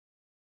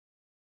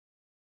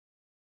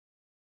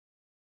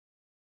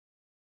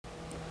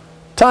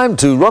Time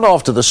to run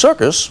off to the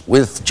circus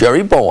with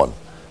Jerry Bowen,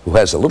 who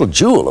has a little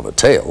jewel of a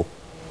tale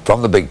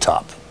from the big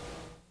top.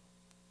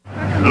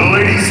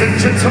 Ladies and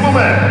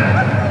gentlemen,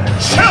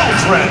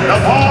 children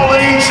of all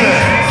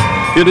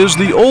ages, it is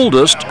the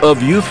oldest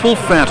of youthful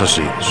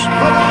fantasies. the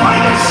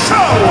finest show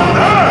on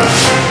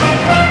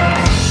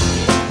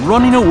earth!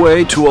 Running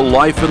away to a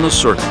life in the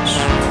circus.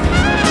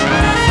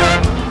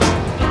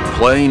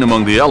 Playing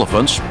among the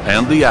elephants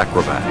and the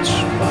acrobats.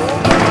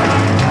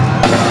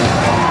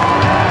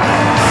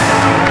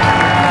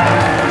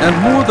 And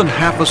more than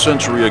half a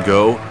century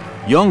ago,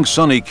 young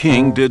Sonny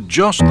King did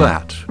just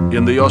that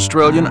in the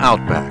Australian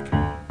outback.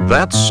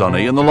 That's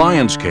Sonny in the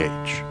lion's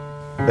cage.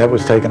 That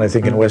was taken, I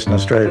think, in Western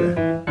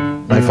Australia.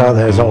 My father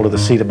has hold of the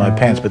seat of my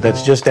pants, but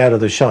that's just out of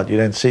the shot. You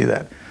don't see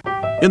that.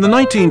 In the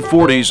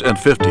 1940s and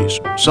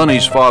 50s,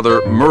 Sonny's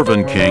father,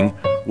 Mervyn King,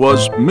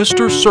 was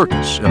Mr.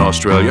 Circus in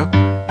Australia.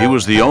 He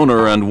was the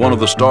owner and one of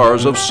the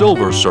stars of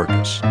Silver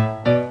Circus.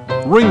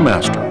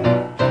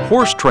 Ringmaster,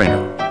 horse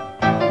trainer,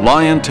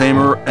 lion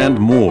tamer, and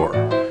more.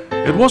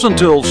 It wasn't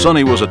until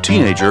Sonny was a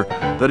teenager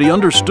that he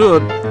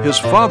understood his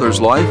father's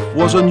life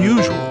was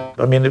unusual.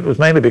 I mean, it was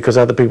mainly because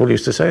other people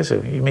used to say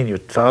so. You mean your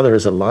father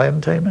is a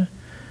lion tamer?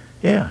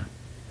 Yeah.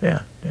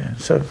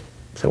 So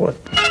what?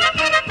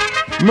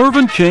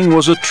 Mervyn King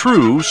was a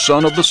true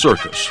son of the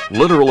circus,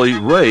 literally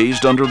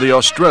raised under the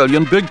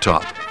Australian big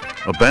top,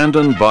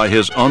 abandoned by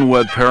his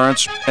unwed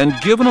parents and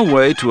given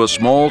away to a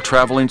small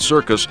traveling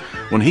circus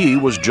when he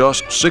was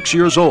just 6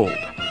 years old.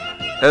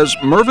 As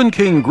Mervyn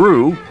King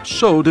grew,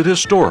 so did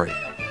his story.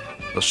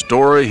 A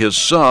story his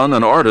son,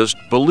 an artist,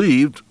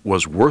 believed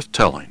was worth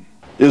telling.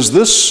 Is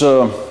this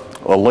a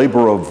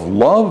labor of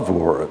love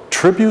or a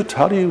tribute?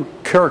 How do you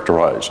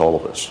characterize all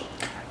of this?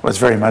 Well, it's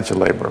very much a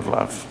labor of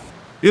love.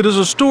 It is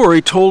a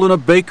story told in a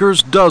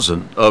baker's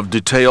dozen of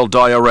detailed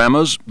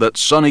dioramas that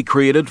Sonny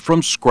created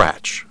from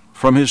scratch,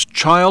 from his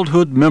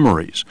childhood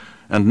memories,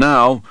 and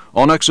now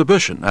on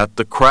exhibition at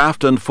the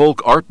Craft and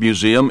Folk Art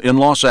Museum in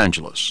Los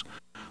Angeles.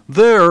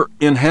 There,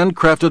 in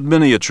handcrafted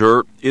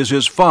miniature, is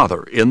his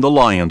father in the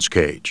lion's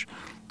cage,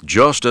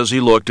 just as he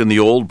looked in the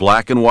old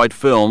black and white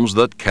films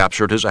that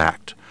captured his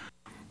act.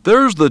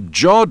 There's the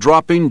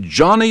jaw-dropping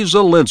Johnny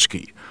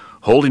Zielinski,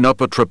 holding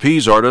up a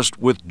trapeze artist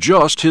with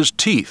just his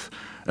teeth,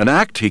 an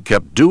act he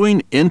kept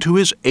doing into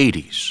his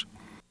 80s.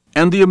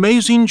 And the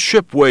amazing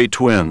Shipway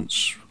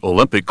twins,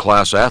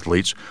 Olympic-class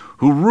athletes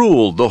who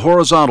ruled the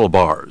horizontal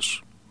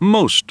bars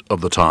most of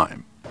the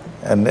time.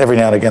 And every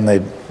now and again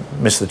they'd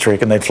miss the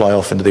trick and they'd fly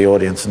off into the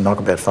audience and knock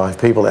about 5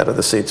 people out of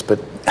the seats, but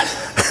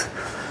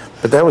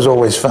that was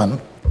always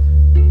fun.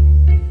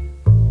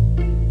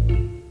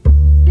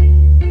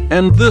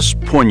 And this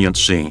poignant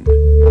scene,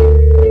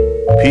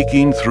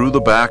 peeking through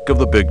the back of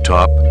the big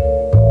top,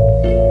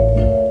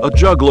 a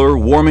juggler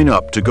warming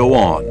up to go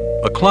on,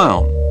 a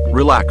clown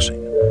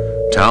relaxing,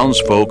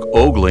 townsfolk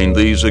ogling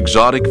these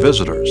exotic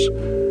visitors,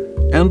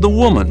 and the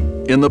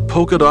woman in the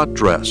polka dot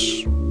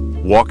dress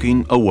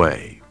walking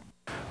away.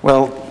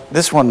 Well,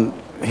 this one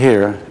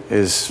here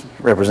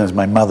represents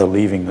my mother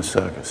leaving the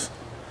circus.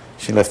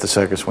 She left the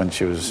circus when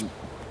she was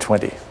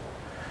 20,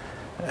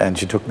 and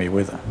she took me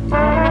with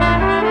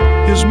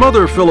her. His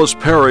mother, Phyllis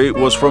Perry,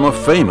 was from a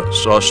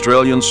famous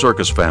Australian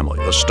circus family,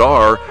 a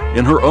star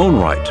in her own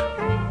right,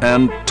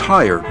 and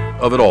tired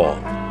of it all.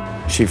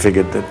 She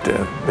figured that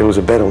there was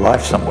a better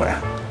life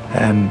somewhere.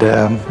 And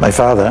my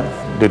father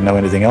didn't know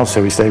anything else,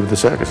 so he stayed with the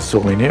circus. That's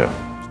all he knew.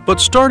 But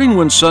starting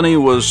when Sonny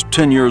was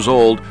 10 years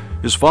old,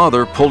 his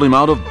father pulled him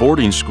out of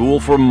boarding school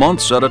for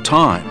months at a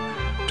time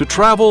to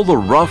travel the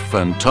rough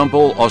and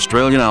tumble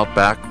Australian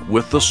outback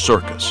with the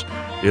circus.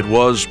 It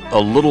was a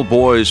little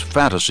boy's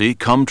fantasy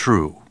come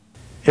true.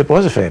 It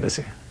was a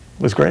fantasy.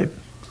 It was great.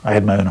 I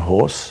had my own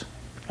horse.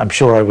 I'm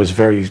sure I was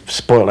very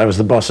spoiled. I was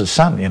the boss's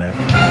son, you know.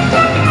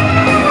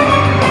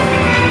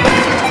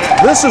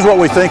 This is what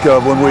we think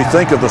of when we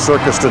think of the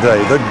circus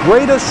today, the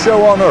greatest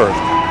show on earth,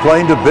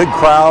 playing to big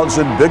crowds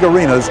in big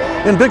arenas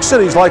in big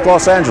cities like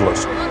Los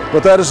Angeles.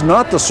 But that is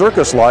not the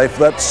circus life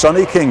that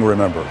Sonny King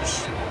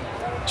remembers.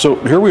 So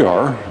here we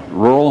are,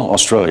 rural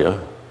Australia,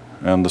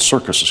 and the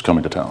circus is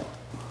coming to town.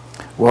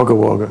 Wagga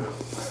Wagga.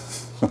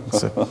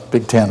 It's a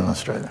big town in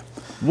Australia.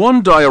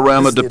 One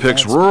diorama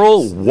depicts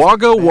rural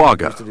Wagga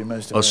Wagga,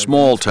 a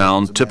small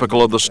town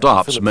typical of the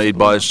stops made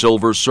by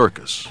Silver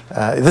Circus.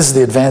 This is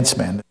the advance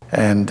man,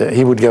 and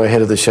he would go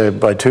ahead of the show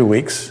by 2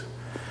 weeks,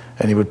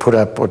 and he would put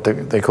up what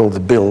they call the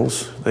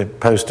bills, the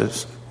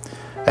posters,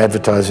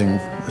 advertising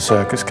the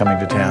circus coming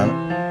to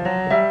town.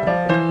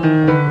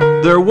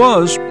 There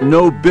was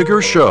no bigger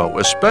show,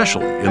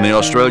 especially in the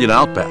Australian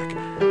outback.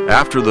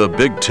 After the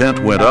big tent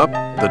went up,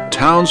 the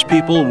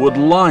townspeople would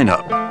line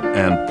up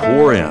and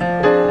pour in.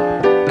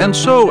 And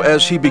so,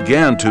 as he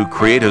began to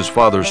create his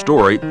father's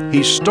story,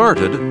 he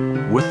started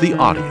with the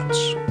audience.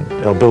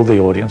 I'll build the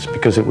audience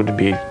because it would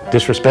be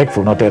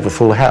disrespectful not to have a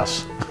full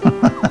house.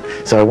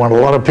 So I want a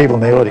lot of people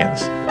in the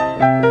audience.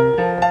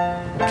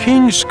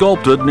 King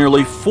sculpted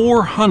nearly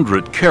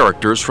 400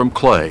 characters from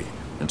clay,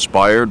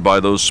 inspired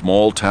by those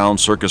small-town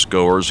circus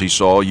goers he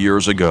saw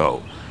years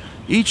ago.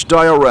 Each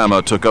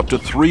diorama took up to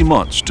 3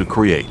 months to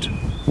create.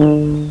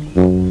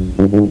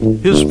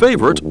 His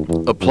favorite,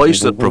 a place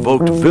that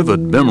provoked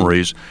vivid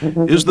memories,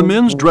 is the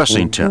men's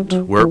dressing tent,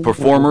 where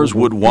performers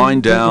would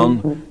wind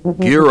down,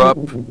 gear up,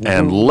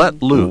 and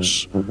let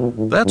loose.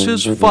 That's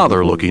his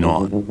father looking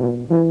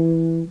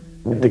on.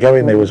 To go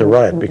in there was a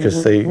riot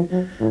because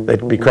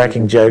they'd be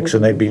cracking jokes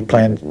and they'd be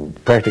playing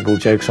practical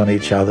jokes on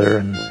each other,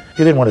 and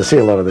you didn't want to see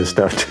a lot of this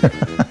stuff.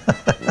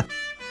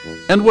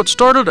 And what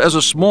started as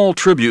a small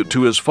tribute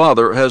to his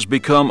father has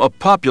become a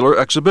popular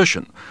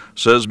exhibition,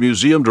 says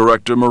museum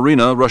director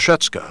Marina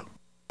Rashecka.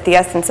 The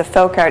essence of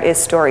folk art is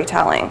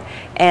storytelling,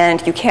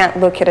 and you can't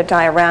look at a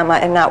diorama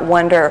and not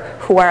wonder,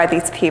 who are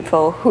these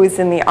people, who's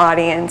in the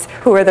audience,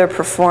 who are their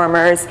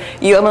performers.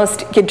 You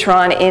almost get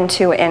drawn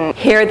into and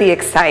hear the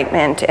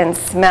excitement and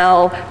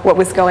smell what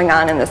was going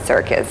on in the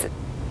circus.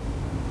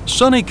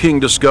 Sonny King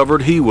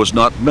discovered he was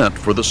not meant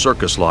for the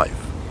circus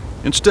life.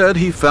 Instead,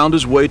 he found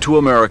his way to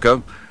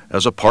America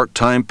as a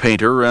part-time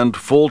painter and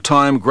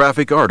full-time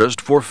graphic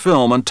artist for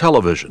film and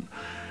television.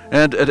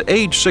 And at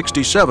age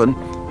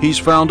 67, he's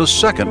found a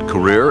second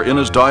career in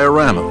his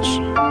dioramas.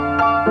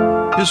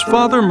 His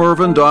father,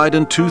 Mervyn, died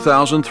in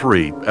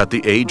 2003 at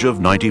the age of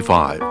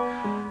 95.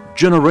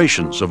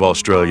 Generations of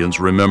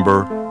Australians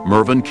remember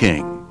Mervyn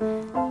King.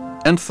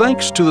 And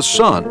thanks to the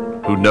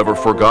son, who never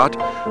forgot,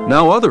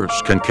 now others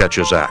can catch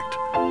his act,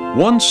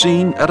 one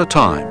scene at a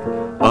time,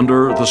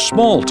 under the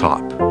small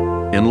top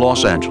in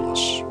Los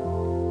Angeles.